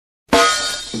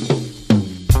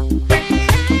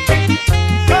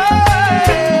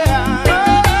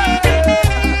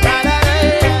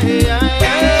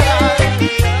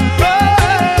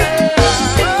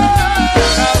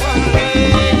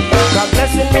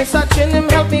Miss Sachin, him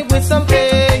help me with some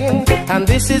pain. And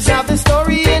this is how the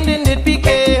story ended, it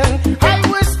began. I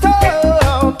was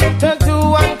told to do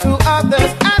unto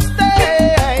others as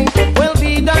they will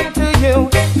be done to you.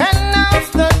 And now's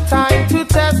the time to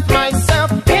test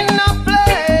myself in a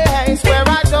place where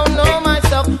I don't know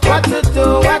myself. What to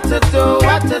do, what to do,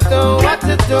 what to do, what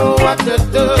to do, what to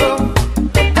do.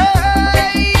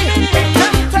 Hey,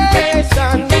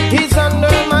 temptation, he's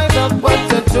under my belt. What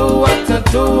to do, what to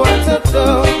do, what to do.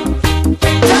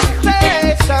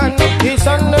 Temptation, he's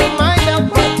under my belt.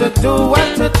 What to do, what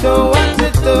to do, what to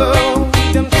do.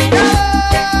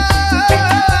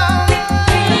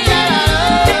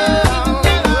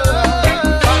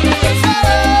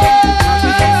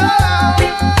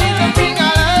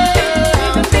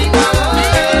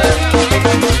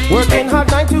 Working hard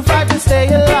 9 to 5 to stay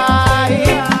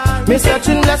alive. Miss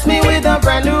Sachin bless me with a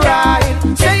brand new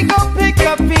ride. Say go pick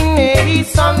up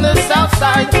Phoenix on the south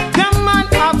side. Come on,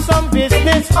 have some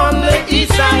business on the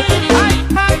east side. I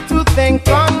have to think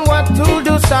on what to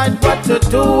decide. What to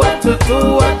do, what to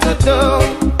do, what to do.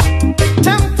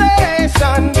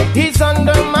 Temptation, he's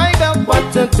under my belt.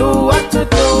 What to do, what to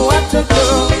do, what to do.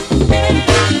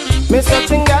 Miss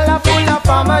Sachin gal a full of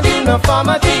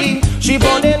uniformity. She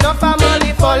born in a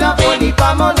family full of only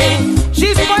money.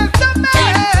 She's spoiled the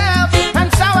milk and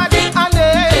sour the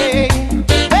honey.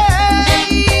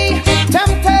 Hey,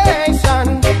 temptation,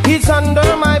 he's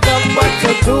under my belt. What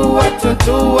to do, what to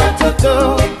do, what to do.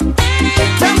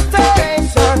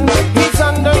 Temptation, he's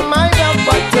under my belt.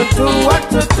 What to do, what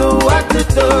to do, what to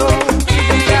do.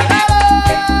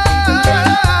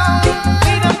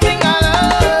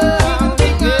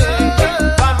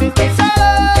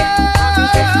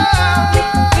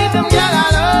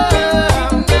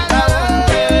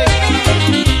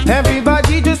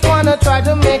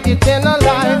 In a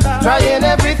life, trying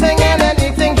everything and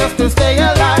anything just to stay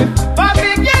alive. But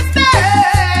biggest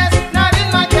days, not in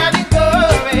my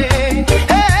category.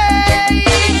 Hey,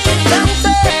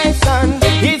 temptation,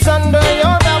 he's under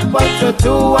your belt. What to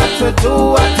do, what to do,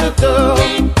 what to do.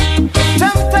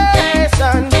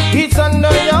 Temptation, he's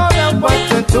under your belt. What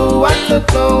to do, what to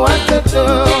do, what to do.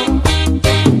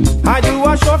 I do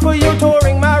a show for you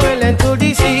touring Maryland to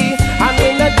DC. And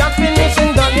when the dance finish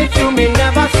and done it, you may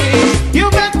never see. You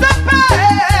better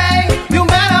pay, you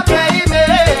better pay me.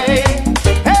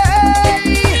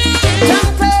 Hey,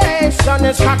 temptation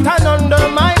is hot and under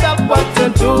my belt. What to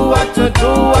do, what to do,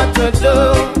 what to do.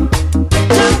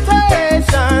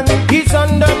 Temptation, he's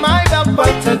under my belt.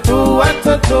 What to do, what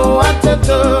to do, what to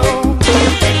do.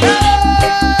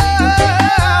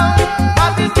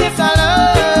 What is this I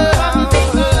love?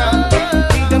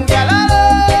 Freedom girl I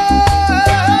love.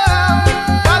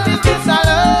 What is this I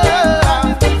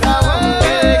love? This I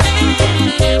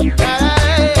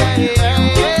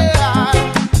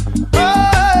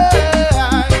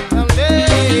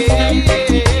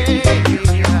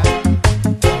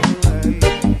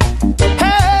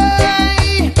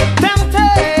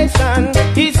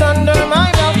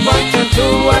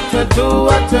do,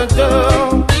 what to do.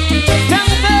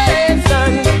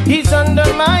 Temptation, he's under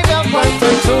my belt. What to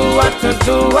do, what to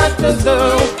do, what to do.